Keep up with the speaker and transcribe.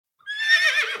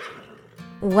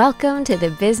Welcome to the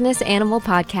Business Animal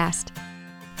Podcast.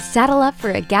 Saddle up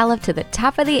for a gallop to the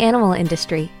top of the animal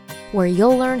industry, where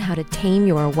you'll learn how to tame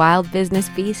your wild business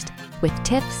beast with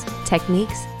tips,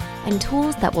 techniques, and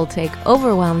tools that will take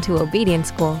overwhelm to obedience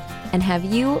school and have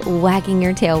you wagging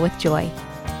your tail with joy.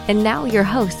 And now your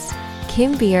hosts,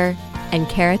 Kim Beer and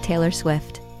Cara Taylor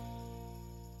Swift.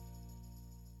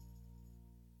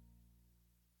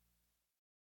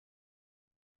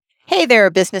 Hey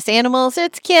there, business animals.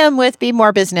 It's Kim with Be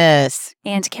More Business.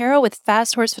 And Cara with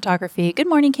Fast Horse Photography. Good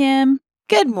morning, Kim.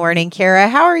 Good morning, Cara.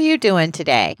 How are you doing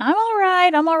today? I'm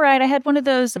all right. I had one of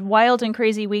those wild and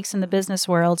crazy weeks in the business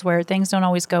world where things don't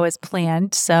always go as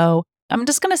planned. So I'm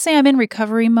just going to say I'm in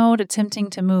recovery mode, attempting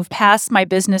to move past my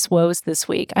business woes this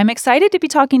week. I'm excited to be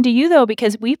talking to you, though,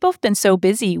 because we've both been so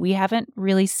busy. We haven't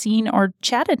really seen or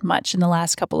chatted much in the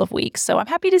last couple of weeks. So I'm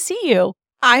happy to see you.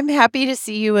 I'm happy to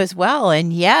see you as well.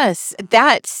 And yes,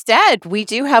 that said, we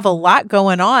do have a lot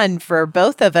going on for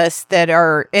both of us that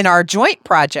are in our joint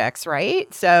projects,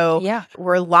 right? So yeah,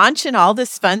 we're launching all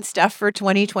this fun stuff for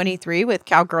 2023 with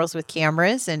Cowgirls with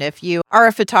Cameras. And if you are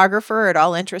a photographer at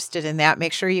all interested in that,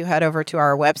 make sure you head over to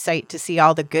our website to see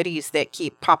all the goodies that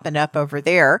keep popping up over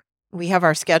there. We have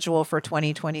our schedule for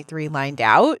 2023 lined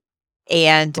out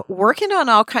and working on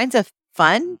all kinds of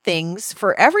fun things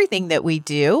for everything that we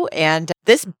do. And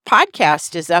this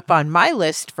podcast is up on my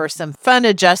list for some fun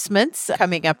adjustments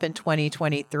coming up in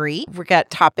 2023. We've got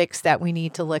topics that we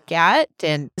need to look at.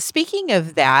 And speaking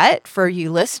of that, for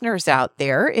you listeners out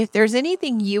there, if there's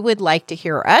anything you would like to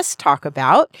hear us talk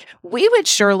about, we would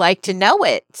sure like to know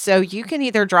it. So you can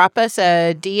either drop us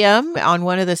a DM on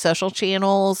one of the social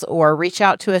channels or reach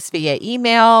out to us via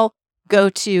email. Go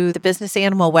to the Business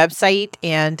Animal website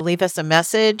and leave us a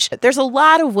message. There's a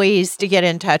lot of ways to get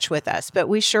in touch with us, but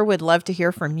we sure would love to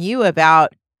hear from you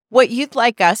about what you'd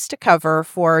like us to cover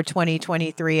for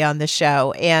 2023 on the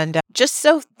show. And just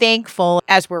so thankful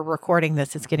as we're recording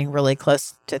this, it's getting really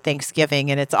close to Thanksgiving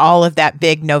and it's all of that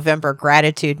big November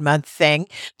gratitude month thing.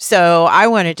 So I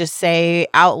want to just say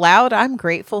out loud, I'm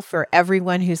grateful for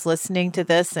everyone who's listening to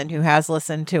this and who has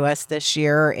listened to us this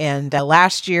year and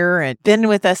last year and been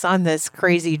with us on this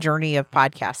crazy journey of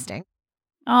podcasting.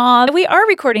 We are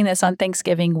recording this on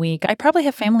Thanksgiving week. I probably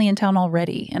have family in town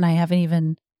already, and I haven't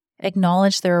even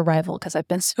acknowledge their arrival because I've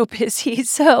been so busy.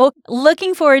 So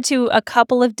looking forward to a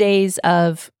couple of days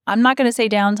of, I'm not going to say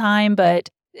downtime, but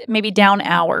maybe down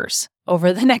hours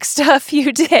over the next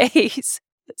few days.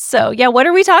 So yeah, what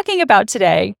are we talking about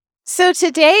today? So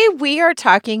today we are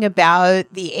talking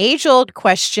about the age-old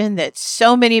question that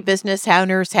so many business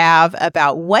owners have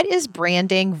about what is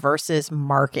branding versus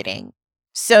marketing.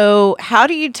 So how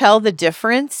do you tell the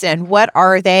difference and what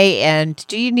are they and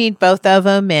do you need both of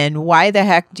them and why the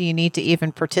heck do you need to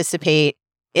even participate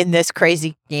in this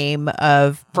crazy game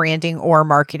of branding or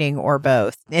marketing or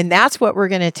both? And that's what we're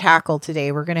going to tackle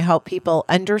today. We're going to help people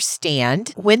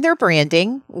understand when they're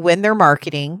branding, when they're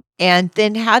marketing, and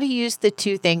then how to use the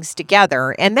two things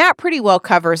together. And that pretty well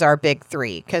covers our big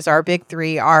three because our big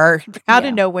three are how to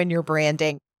know when you're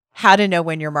branding, how to know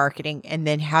when you're marketing, and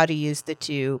then how to use the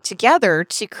two together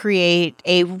to create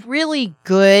a really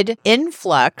good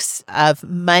influx of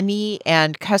money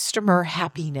and customer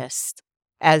happiness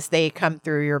as they come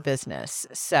through your business.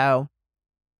 So,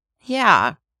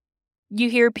 yeah. You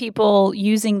hear people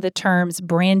using the terms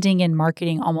branding and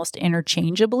marketing almost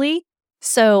interchangeably.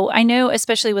 So I know,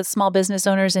 especially with small business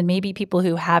owners and maybe people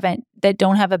that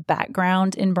don't have a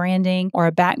background in branding or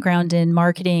a background in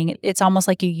marketing, it's almost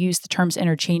like you use the terms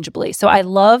interchangeably. So I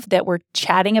love that we're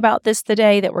chatting about this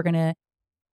today, that we're going to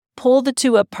pull the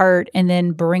two apart and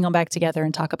then bring them back together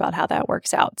and talk about how that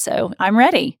works out. So I'm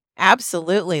ready.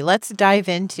 Absolutely. Let's dive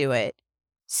into it.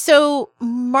 So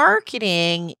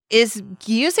marketing is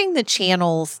using the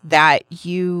channels that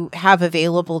you have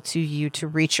available to you to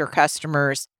reach your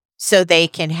customers so they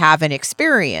can have an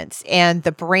experience. And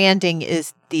the branding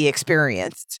is the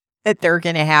experience that they're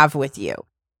going to have with you.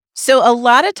 So a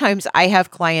lot of times I have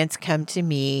clients come to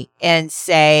me and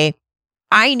say,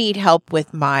 I need help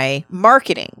with my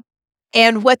marketing.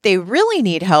 And what they really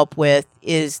need help with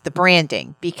is the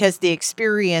branding because the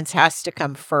experience has to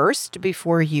come first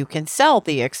before you can sell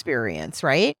the experience,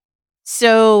 right?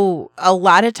 So a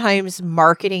lot of times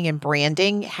marketing and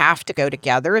branding have to go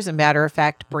together. As a matter of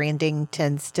fact, branding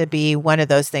tends to be one of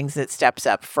those things that steps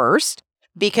up first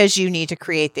because you need to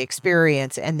create the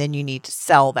experience and then you need to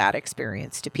sell that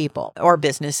experience to people or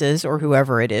businesses or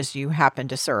whoever it is you happen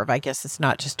to serve. I guess it's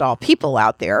not just all people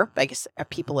out there. I guess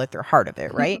people at their heart of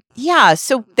it, right? Yeah.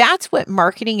 So that's what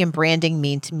marketing and branding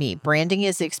mean to me. Branding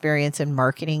is the experience and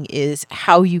marketing is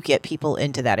how you get people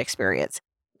into that experience.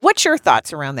 What's your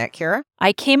thoughts around that, Cara?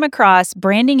 I came across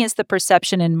branding is the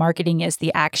perception and marketing is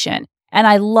the action. And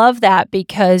I love that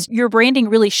because your branding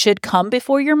really should come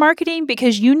before your marketing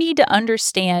because you need to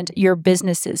understand your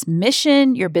business's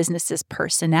mission, your business's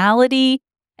personality,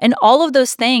 and all of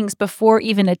those things before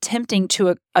even attempting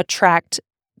to attract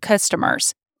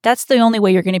customers. That's the only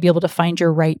way you're going to be able to find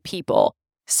your right people.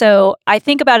 So I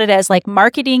think about it as like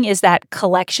marketing is that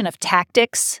collection of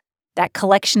tactics, that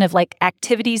collection of like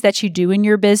activities that you do in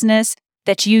your business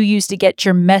that you use to get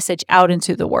your message out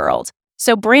into the world.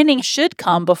 So branding should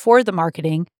come before the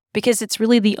marketing because it's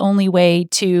really the only way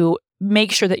to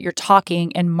make sure that you're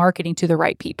talking and marketing to the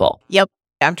right people. Yep.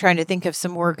 I'm trying to think of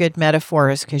some more good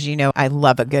metaphors because I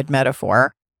love a good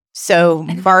metaphor. So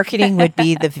marketing would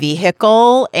be the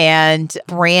vehicle and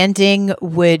branding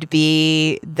would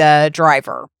be the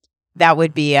driver. That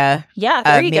would be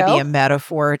maybe a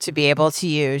metaphor to be able to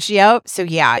use. Yep. So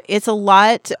it's a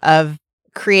lot of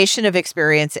creation of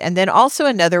experience. And then also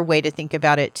another way to think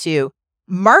about it too,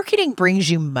 marketing brings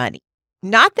you money.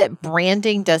 Not that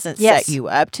branding doesn't set you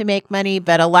up to make money,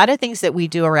 but a lot of things that we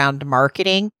do around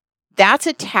marketing, that's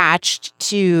attached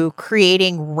to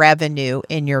creating revenue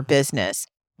in your business.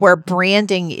 Where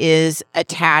branding is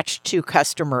attached to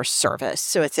customer service.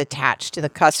 So it's attached to the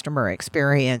customer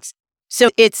experience.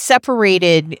 So it's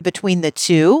separated between the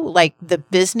two, like the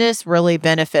business really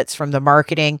benefits from the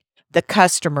marketing, the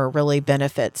customer really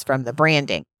benefits from the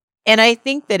branding. And I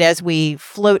think that as we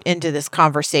float into this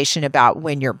conversation about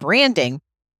when you're branding,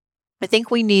 I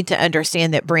think we need to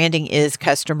understand that branding is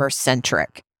customer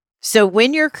centric. So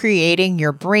when you're creating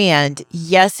your brand,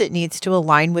 yes, it needs to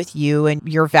align with you and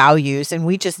your values. And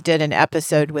we just did an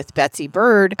episode with Betsy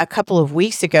Bird a couple of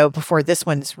weeks ago before this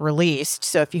one's released.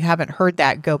 So if you haven't heard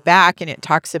that, go back and it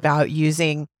talks about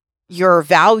using your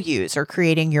values or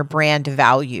creating your brand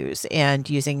values and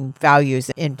using values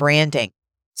in branding.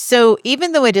 So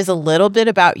even though it is a little bit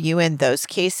about you in those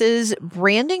cases,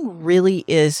 branding really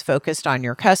is focused on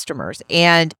your customers.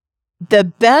 And the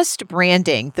best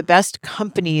branding, the best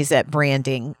companies at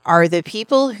branding are the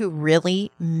people who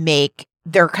really make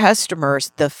their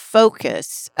customers the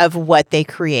focus of what they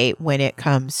create when it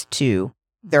comes to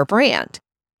their brand.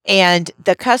 And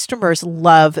the customers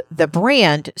love the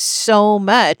brand so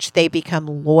much, they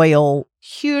become loyal,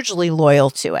 hugely loyal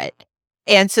to it.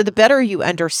 And so the better you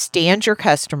understand your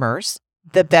customers,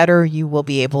 the better you will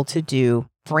be able to do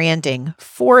branding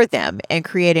for them and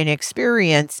create an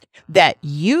experience that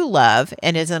you love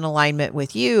and is in alignment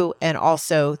with you, and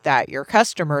also that your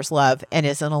customers love and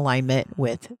is in alignment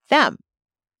with them.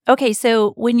 Okay,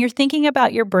 so when you're thinking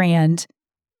about your brand,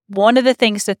 one of the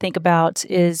things to think about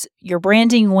is your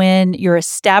branding when you're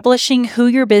establishing who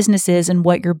your business is and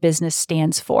what your business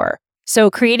stands for.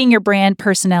 So creating your brand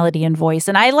personality and voice.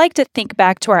 And I like to think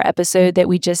back to our episode that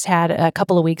we just had a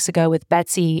couple of weeks ago with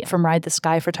Betsy from Ride the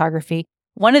Sky Photography.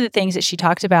 One of the things that she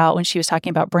talked about when she was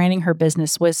talking about branding her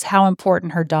business was how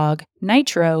important her dog,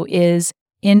 Nitro, is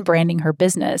in branding her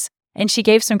business. And she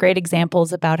gave some great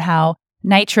examples about how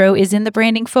Nitro is in the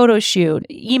branding photo shoot.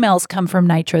 Emails come from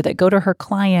Nitro that go to her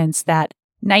clients, that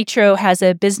Nitro has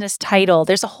a business title.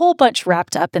 There's a whole bunch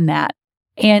wrapped up in that.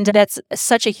 And that's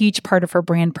such a huge part of her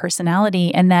brand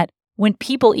personality. And that when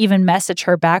people even message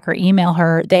her back or email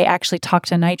her, they actually talk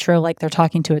to Nitro like they're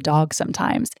talking to a dog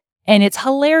sometimes. And it's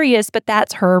hilarious, but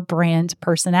that's her brand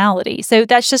personality. So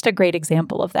that's just a great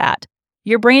example of that.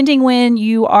 You're branding when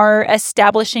you are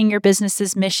establishing your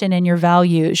business's mission and your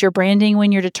values. You're branding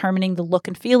when you're determining the look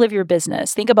and feel of your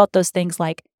business. Think about those things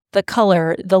like the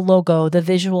color, the logo, the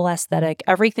visual aesthetic,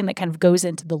 everything that kind of goes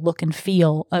into the look and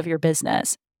feel of your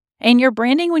business. And you're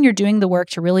branding when you're doing the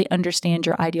work to really understand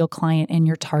your ideal client and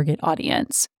your target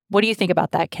audience. What do you think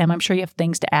about that, Kim? I'm sure you have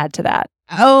things to add to that.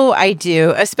 Oh, I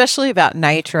do, especially about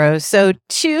Nitro. So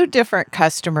 2 different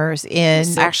customers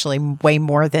actually way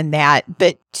more than that,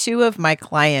 but 2 of my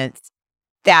clients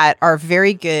that are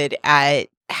very good at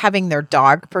having their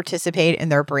dog participate in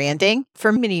their branding.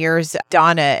 For many years,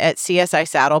 Donna at CSI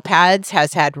Saddle Pads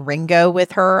has had Ringo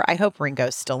with her. I hope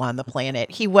Ringo's still on the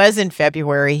planet. He was in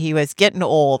February. He was getting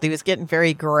old. He was getting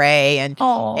very gray.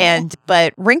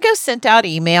 But Ringo sent out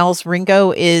emails.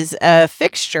 Ringo is a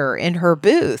fixture in her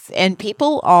booth, and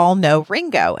people all know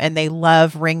Ringo and they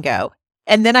love Ringo.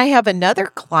 And then I have another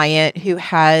client who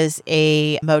has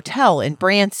a motel in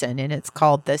Branson, and it's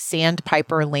called the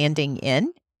Sandpiper Landing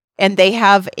Inn. And they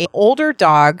have an older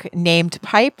dog named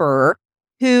Piper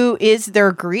who is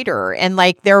their greeter. And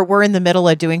we're in the middle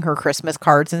of doing her Christmas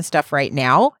cards and stuff right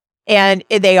now. And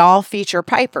they all feature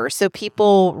Piper. So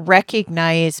people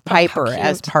recognize Piper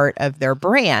as part of their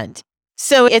brand.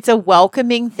 So it's a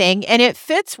welcoming thing and it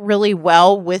fits really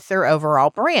well with their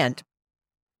overall brand.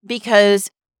 because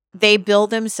they bill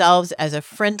themselves as a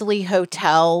friendly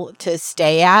hotel to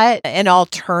stay at, an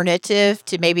alternative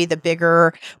to maybe the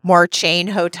bigger, more chain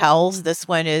hotels. This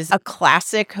one is a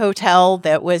classic hotel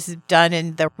that was done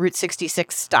in the Route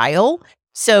 66 style.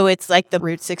 So it's like the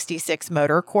Route 66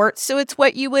 motor court. So it's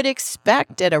what you would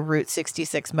expect at a Route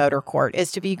 66 motor court,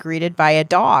 is to be greeted by a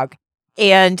dog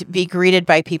and be greeted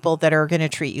by people that are going to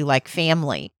treat you like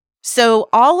family. So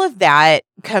all of that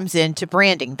comes into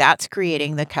branding. That's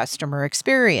creating the customer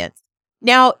experience.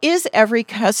 Now, is every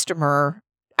customer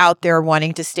out there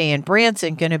wanting to stay in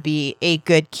Branson going to be a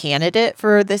good candidate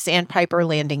for the Sandpiper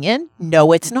Landing Inn?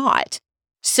 No, it's not.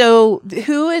 So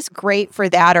who is great for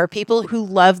that are people who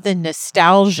love the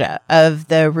nostalgia of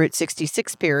the Route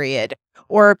 66 period,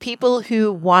 or people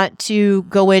who want to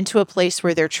go into a place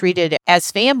where they're treated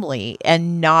as family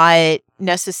and not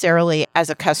necessarily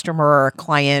as a customer or a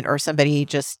client or somebody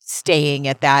just staying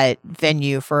at that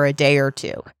venue for a day or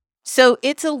two. So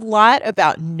it's a lot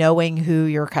about knowing who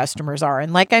your customers are.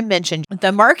 And like I mentioned,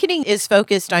 the marketing is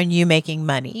focused on you making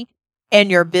money and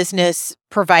your business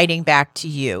providing back to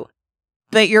you.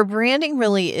 But your branding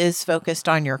really is focused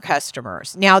on your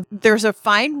customers. Now, there's a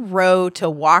fine road to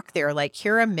walk there. Like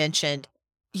Cara mentioned,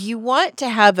 you want to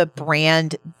have a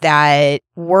brand that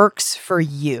works for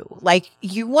you. Like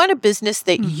you want a business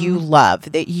that you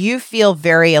love, that you feel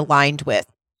very aligned with.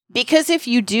 Because if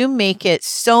you do make it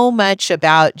so much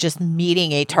about just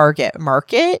meeting a target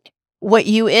market, what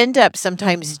you end up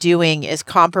sometimes doing is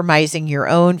compromising your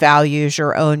own values,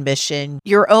 your own mission,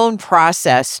 your own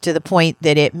process to the point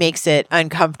that it makes it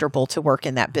uncomfortable to work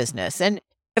in that business. And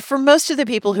for most of the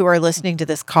people who are listening to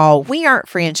this call, we aren't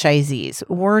franchisees.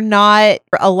 We're not,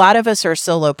 a lot of us are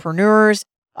solopreneurs.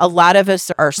 A lot of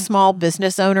us are small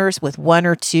business owners with 1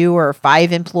 or 2 or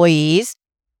 5 employees.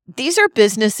 These are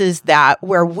businesses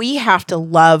where we have to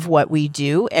love what we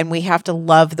do, and we have to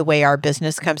love the way our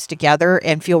business comes together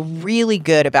and feel really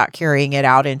good about carrying it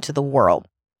out into the world.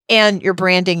 And your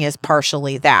branding is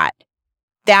partially that.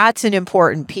 That's an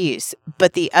important piece.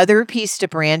 But the other piece to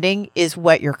branding is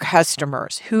what your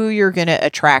customers, who you're going to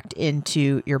attract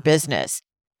into your business.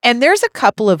 And there's a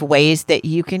couple of ways that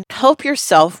you can help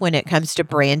yourself when it comes to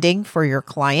branding for your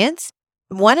clients.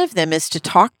 One of them is to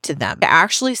talk to them, to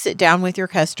actually sit down with your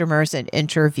customers and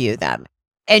interview them.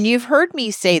 And you've heard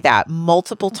me say that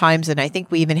multiple times. And I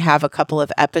think we even have a couple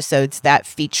of episodes that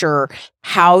feature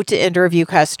how to interview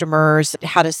customers,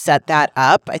 how to set that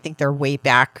up. I think they're way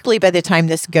back. By the time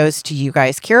this goes to you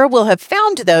guys, Cara will have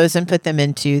found those and put them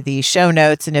into the show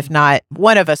notes. And if not,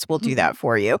 one of us will do that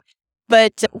for you.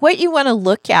 But what you want to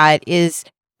look at is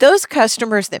those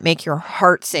customers that make your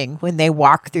heart sing when they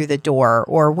walk through the door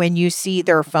or when you see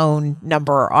their phone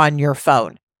number on your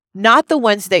phone. Not the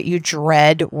ones that you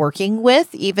dread working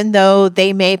with, even though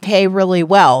they may pay really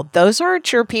well. Those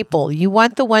aren't your people. You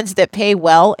want the ones that pay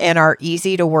well and are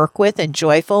easy to work with and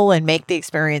joyful and make the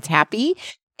experience happy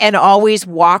and always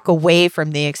walk away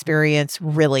from the experience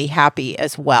really happy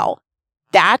as well.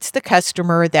 That's the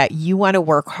customer that you want to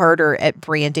work harder at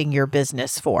branding your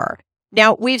business for.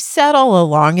 Now, we've said all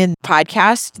along in the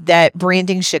podcast that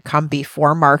branding should come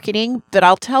before marketing, but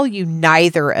I'll tell you,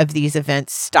 neither of these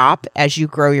events stop as you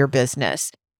grow your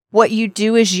business. What you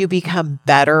do is you become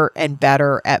better and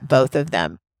better at both of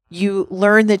them. You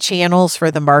learn the channels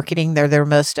for the marketing that are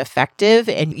most effective,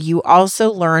 and you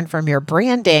also learn from your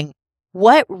branding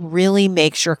what really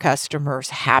makes your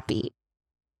customers happy.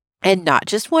 And not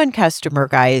just one customer,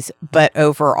 guys, but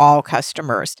overall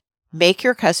customers. Make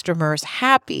your customers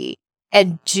happy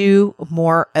and do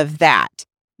more of that.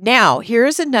 Now,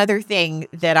 here's another thing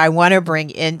that I want to bring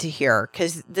into here,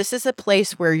 because this is a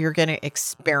place where you're going to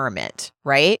experiment,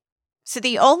 right? So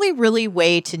the only really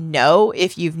way to know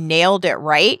if you've nailed it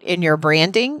right in your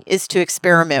branding is to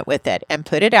experiment with it and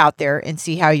put it out there and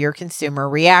see how your consumer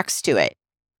reacts to it.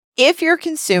 If your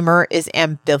consumer is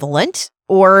ambivalent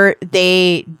or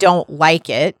they don't like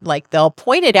it, like they'll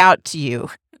point it out to you.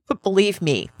 Believe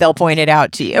me, they'll point it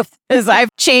out to you. Because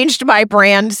I've changed my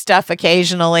brand stuff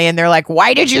occasionally and they're like,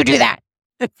 why did you do that?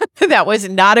 That was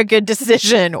not a good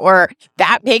decision, or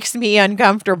that makes me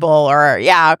uncomfortable, or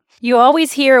yeah. You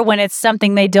always hear when it's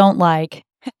something they don't like.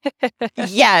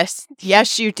 Yes,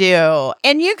 you do.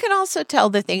 And you can also tell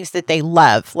the things that they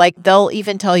love. Like they'll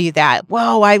even tell you that,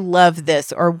 whoa, I love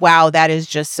this, or wow, that is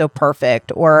just so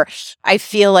perfect, or I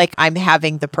feel like I'm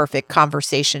having the perfect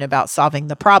conversation about solving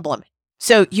the problem.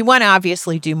 So you want to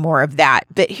obviously do more of that.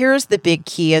 But here's the big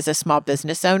key as a small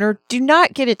business owner. Do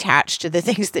not get attached to the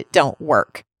things that don't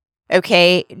work.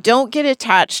 Okay? Don't get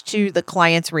attached to the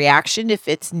client's reaction if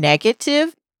it's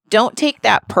negative. Don't take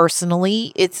that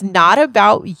personally. It's not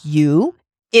about you.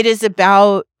 It is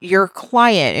about your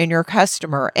client and your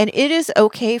customer. And it is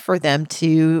okay for them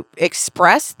to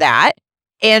express that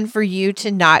and for you to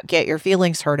not get your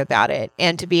feelings hurt about it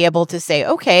and to be able to say,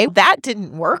 okay, that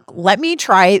didn't work. Let me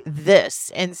try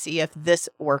this and see if this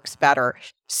works better.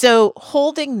 So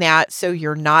holding that so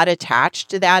you're not attached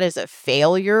to that as a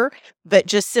failure, but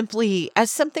just simply as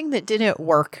something that didn't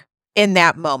work in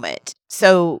that moment.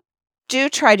 So do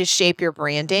try to shape your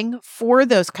branding for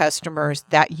those customers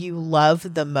that you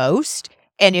love the most.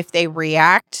 And if they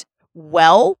react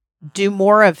well, do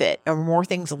more of it or more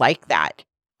things like that.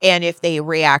 And if they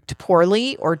react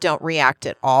poorly or don't react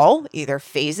at all, either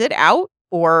phase it out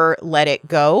or let it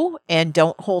go and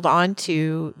don't hold on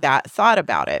to that thought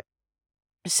about it.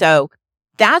 So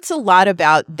that's a lot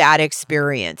about that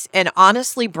experience. And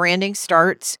honestly, branding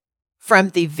starts from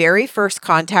the very first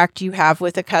contact you have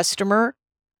with a customer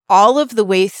all of the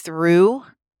way through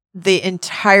the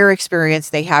entire experience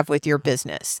they have with your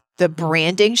business. The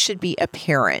branding should be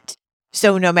apparent.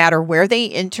 So no matter where they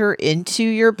enter into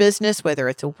your business, whether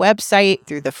it's a website,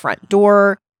 through the front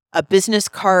door, a business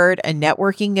card, a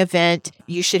networking event,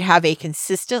 you should have a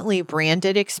consistently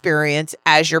branded experience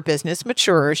as your business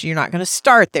matures. You're not going to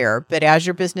start there, but as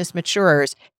your business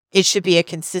matures, it should be a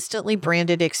consistently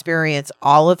branded experience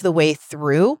all of the way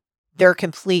through their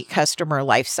complete customer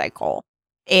life cycle.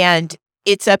 And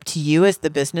it's up to you as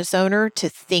the business owner to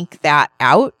think that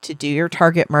out, to do your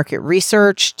target market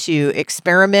research, to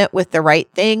experiment with the right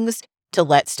things, to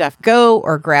let stuff go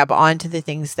or grab onto the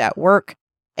things that work,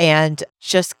 and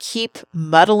just keep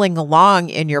muddling along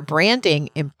in your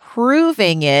branding,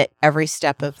 improving it every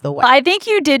step of the way. I think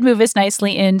you did move us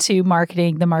nicely into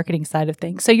marketing, the marketing side of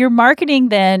things. So you're marketing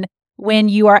then when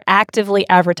you are actively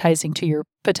advertising to your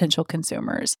potential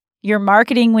consumers. You're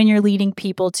marketing when you're leading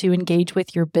people to engage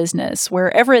with your business,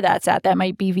 wherever that's at. That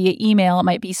might be via email, it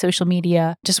might be social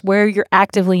media, just where you're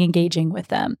actively engaging with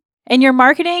them. And you're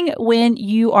marketing when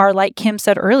you are, like Kim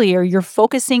said earlier, you're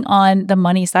focusing on the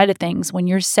money side of things, when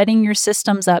you're setting your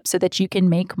systems up so that you can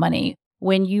make money,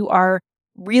 when you are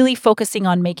really focusing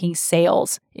on making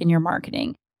sales in your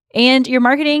marketing. And you're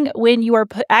marketing when you are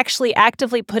actually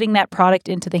actively putting that product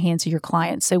into the hands of your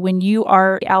clients. So when you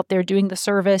are out there doing the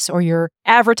service or you're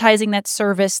advertising that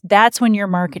service, that's when you're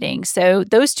marketing. So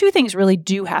those two things really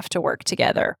do have to work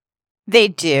together. They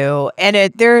do.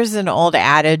 And there's an old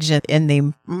adage in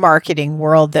the marketing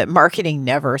world that marketing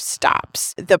never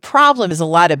stops. The problem is a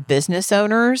lot of business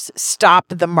owners stop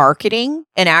the marketing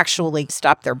and actually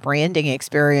stop their branding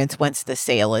experience once the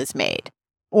sale is made,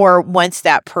 or once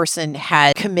that person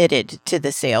had committed to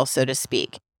the sale, so to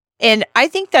speak. And I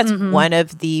think that's one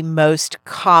of the most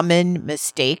common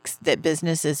mistakes that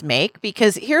businesses make,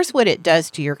 because here's what it does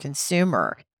to your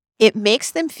consumer. It makes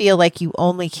them feel like you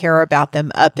only care about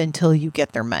them up until you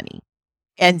get their money.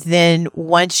 And then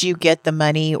once you get the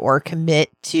money or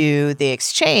commit to the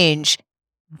exchange,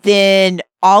 then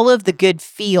all of the good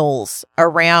feels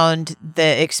around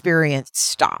the experience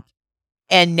stop.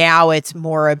 And now it's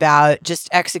more about just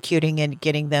executing and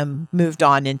getting them moved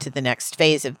on into the next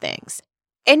phase of things.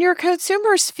 And your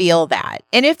consumers feel that.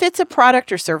 And if it's a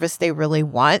product or service they really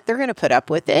want, they're going to put up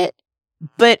with it.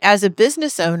 But as a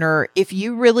business owner, if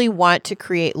you really want to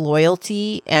create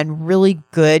loyalty and really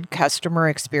good customer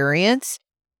experience,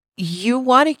 you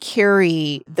want to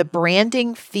carry the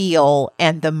branding feel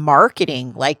and the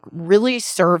marketing, like really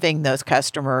serving those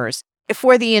customers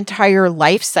for the entire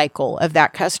life cycle of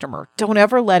that customer. Don't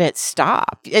ever let it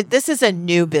stop. This is a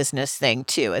new business thing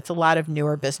too. It's a lot of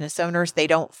newer business owners. They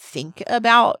don't think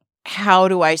about how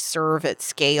do I serve at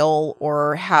scale,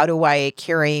 or how do I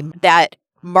carry that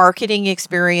marketing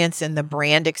experience and the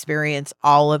brand experience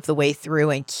all of the way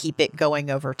through and keep it going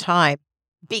over time.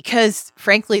 Because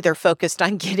frankly, they're focused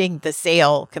on getting the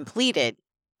sale completed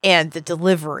and the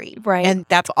delivery. Right. And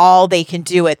that's all they can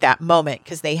do at that moment,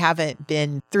 because they haven't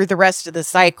been through the rest of the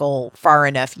cycle far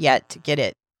enough yet to get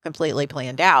it completely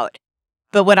planned out.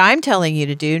 But what I'm telling you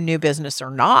to do, new business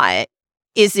or not,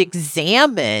 is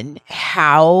examine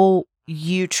how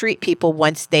you treat people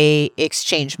once they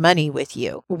exchange money with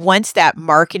you. Once that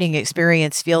marketing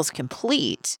experience feels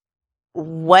complete,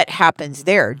 what happens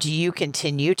there? Do you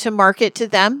continue to market to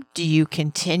them? Do you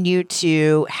continue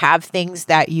to have things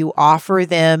that you offer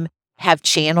them, have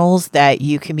channels that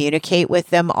you communicate with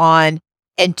them on?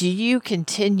 And do you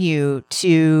continue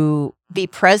to be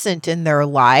present in their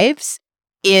lives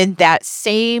in that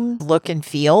same look and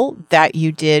feel that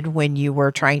you did when you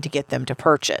were trying to get them to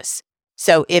purchase?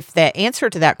 So if the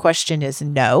answer to that question is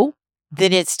no,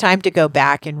 then it's time to go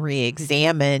back and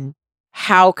re-examine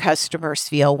how customers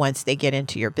feel once they get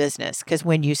into your business. Because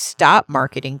when you stop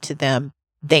marketing to them,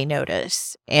 they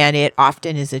notice. And it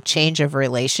often is a change of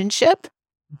relationship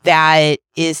that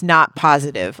is not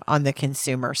positive on the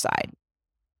consumer side.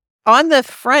 On the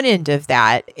front end of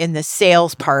that, in the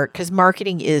sales part, because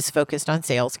marketing is focused on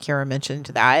sales, Cara mentioned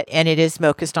that, and it is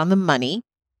focused on the money.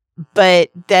 But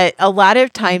that a lot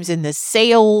of times in the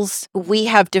sales, we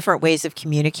have different ways of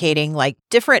communicating, like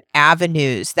different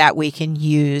avenues that we can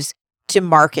use to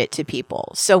market to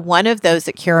people. So one of those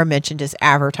that Cara mentioned is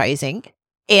advertising.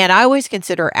 And I always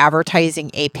consider advertising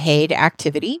a paid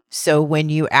activity. So when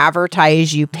you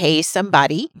advertise, you pay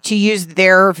somebody to use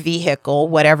their vehicle,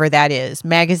 whatever that is,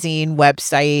 magazine,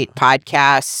 website,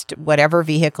 podcast, whatever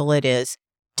vehicle it is,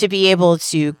 to be able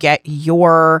to get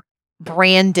your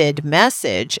branded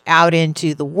message out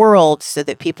into the world so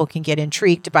that people can get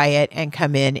intrigued by it and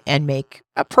come in and make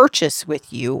a purchase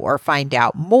with you or find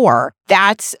out more.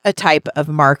 That's a type of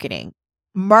marketing.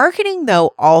 Marketing,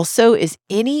 though, also is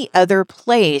any other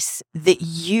place that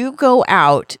you go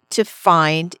out to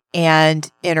find and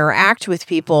interact with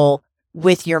people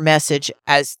with your message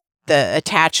as the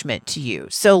attachment to you.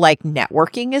 So like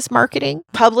networking is marketing,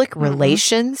 public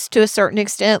relations to a certain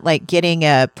extent, like getting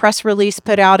a press release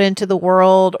put out into the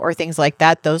world or things like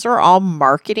that. Those are all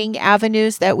marketing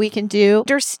avenues that we can do.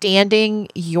 Understanding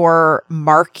your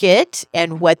market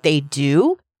and what they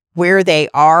do, where they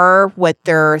are, what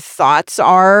their thoughts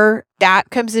are, that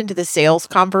comes into the sales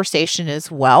conversation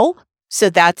as well.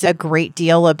 So that's a great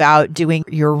deal about doing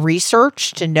your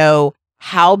research to know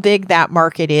how big that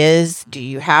market is. Do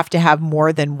you have to have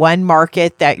more than one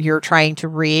market that you're trying to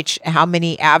reach? How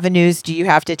many avenues do you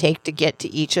have to take to get to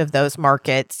each of those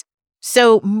markets?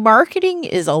 So marketing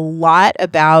is a lot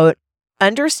about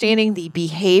understanding the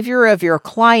behavior of your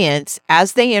clients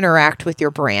as they interact with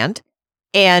your brand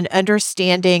and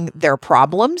understanding their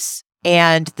problems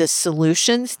and the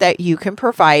solutions that you can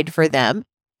provide for them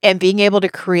and being able to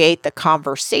create the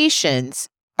conversations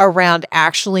around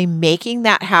actually making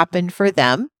that happen for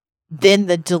them, then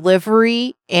the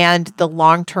delivery and the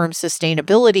long-term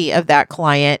sustainability of that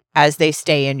client as they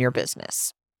stay in your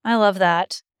business. I love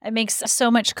that. It makes so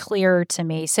much clearer to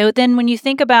me. So then when you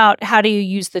think about how do you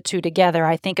use the two together,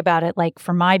 I think about it like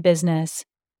for my business,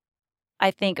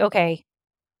 I think, okay,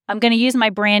 I'm going to use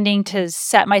my branding to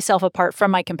set myself apart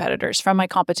from my competitors, from my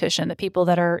competition, the people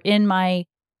that are in my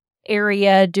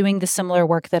area doing the similar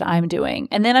work that I'm doing.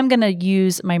 And then I'm going to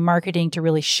use my marketing to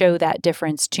really show that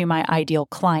difference to my ideal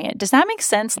client. Does that make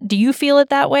sense? Do you feel it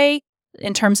that way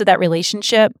in terms of that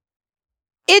relationship?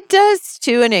 It does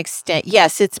to an extent.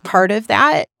 Yes, it's part of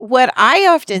that. What I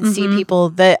often see people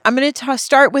that I'm going to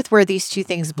start with where these two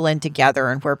things blend together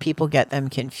and where people get them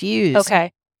confused.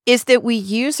 Okay. Is that we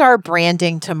use our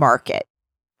branding to market.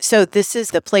 So this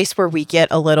is the place where we get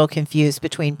a little confused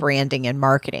between branding and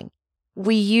marketing.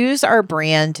 We use our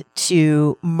brand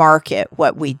to market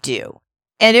what we do.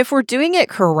 And if we're doing it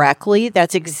correctly,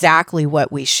 that's exactly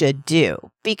what we should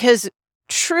do. Because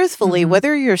truthfully,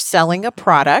 whether you're selling a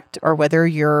product or whether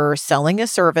you're selling a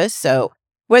service, so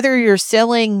whether you're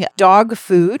selling dog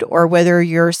food or whether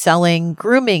you're selling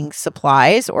grooming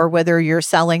supplies or whether you're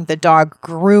selling the dog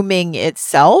grooming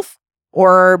itself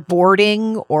or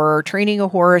boarding or training a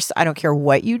horse, I don't care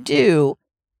what you do.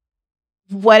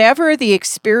 Whatever the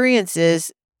experience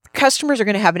is, customers are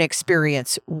going to have an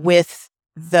experience with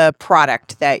the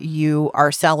product that you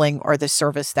are selling or the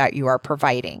service that you are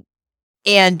providing.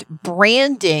 And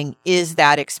branding is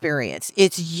that experience.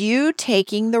 It's you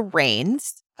taking the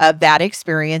reins of that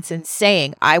experience and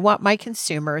saying, I want my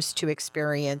consumers to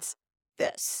experience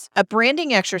this. A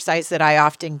branding exercise that I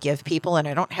often give people, and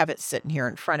I don't have it sitting here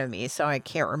in front of me, so I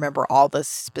can't remember all the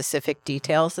specific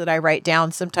details that I write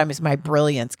down. Sometimes my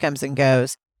brilliance comes and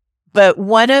goes. But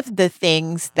one of the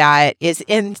things that is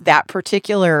in that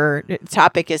particular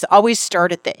topic is always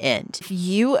start at the end. If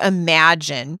you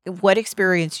imagine what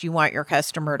experience you want your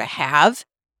customer to have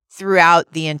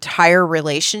throughout the entire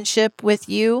relationship with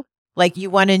you, like you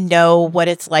want to know what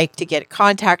it's like to get in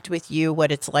contact with you, what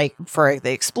it's like for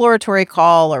the exploratory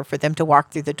call or for them to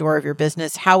walk through the door of your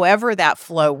business, however that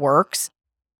flow works.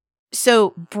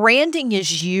 So branding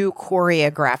is you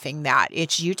choreographing that.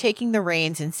 It's you taking the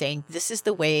reins and saying, this is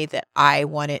the way that I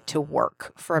want it to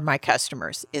work for my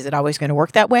customers. Is it always going to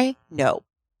work that way? No.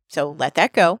 So let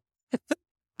that go.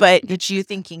 But it's you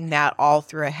thinking that all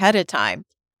through ahead of time.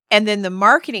 And then the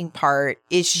marketing part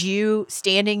is you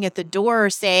standing at the door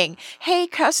saying, hey,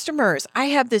 customers, I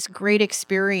have this great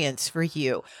experience for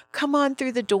you. Come on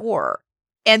through the door.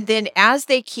 And then as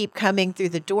they keep coming through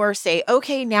the door, say,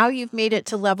 okay, now you've made it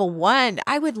to level 1.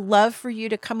 I would love for you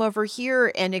to come over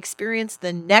here and experience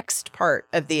the next part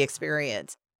of the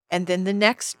experience. And then the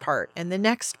next part and the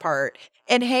next part.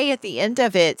 And hey, at the end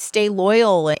of it, stay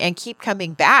loyal and keep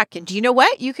coming back. And do you know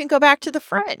what? You can go back to the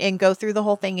front and go through the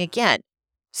whole thing again.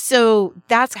 So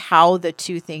that's how the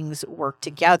two things work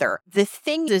together. The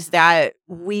thing is that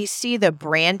we see the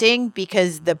branding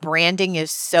because the branding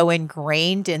is so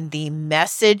ingrained in the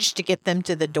message to get them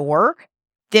to the door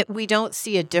that we don't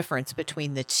see a difference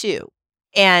between the two.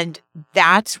 And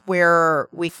that's where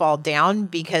we fall down,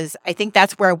 because I think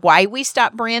that's why we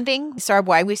stop branding,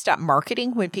 why we stop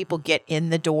marketing when people get in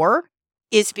the door,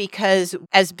 is because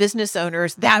as business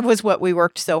owners, that was what we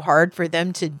worked so hard for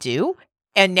them to do.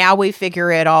 And now we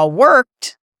figure it all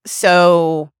worked.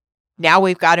 So now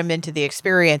we've got them into the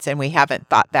experience and we haven't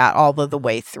thought that all of the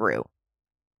way through.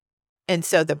 And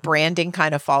so the branding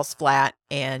kind of falls flat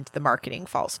and the marketing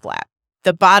falls flat.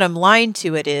 The bottom line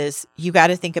to it is you got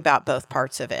to think about both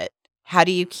parts of it. How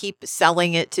do you keep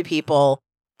selling it to people?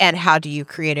 And how do you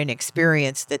create an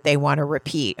experience that they want to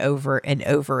repeat over and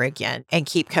over again and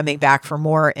keep coming back for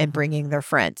more and bringing their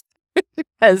friends?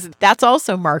 Because that's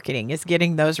also marketing, is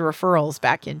getting those referrals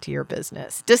back into your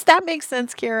business. Does that make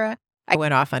sense, Cara? I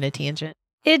went off on a tangent.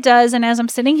 It does. And as I'm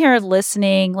sitting here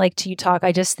listening to you talk,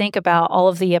 I just think about all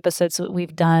of the episodes that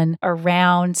we've done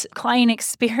around client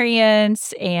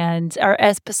experience and our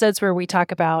episodes where we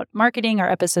talk about marketing, our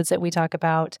episodes that we talk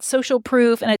about social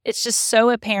proof. And it's just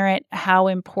so apparent how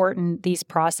important these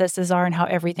processes are and how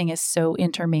everything is so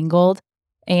intermingled.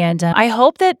 And I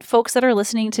hope that folks that are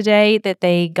listening today, that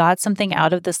they got something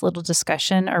out of this little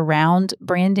discussion around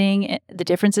branding, the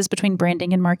differences between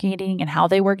branding and marketing and how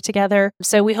they work together.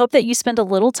 So we hope that you spend a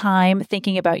little time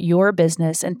thinking about your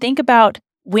business and think about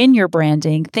when you're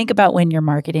branding, think about when you're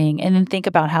marketing, and then think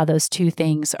about how those two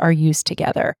things are used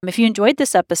together. If you enjoyed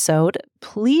this episode,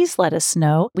 please let us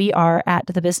know. We are at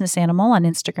The Business Animal on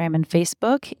Instagram and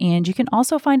Facebook, and you can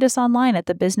also find us online at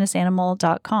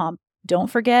thebusinessanimal.com.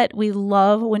 Don't forget, we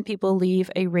love when people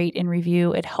leave a rate and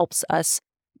review. It helps us,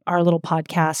 our little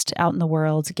podcast out in the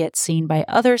world, get seen by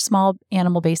other small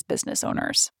animal-based business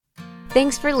owners.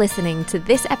 Thanks for listening to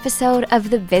this episode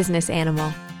of The Business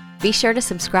Animal. Be sure to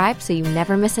subscribe so you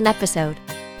never miss an episode.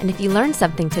 And if you learned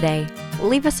something today,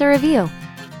 leave us a review.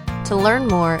 To learn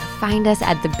more, find us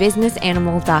at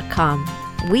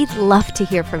thebusinessanimal.com. We'd love to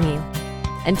hear from you.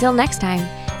 Until next time,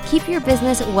 keep your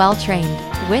business well trained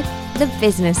with The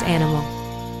Business Animal.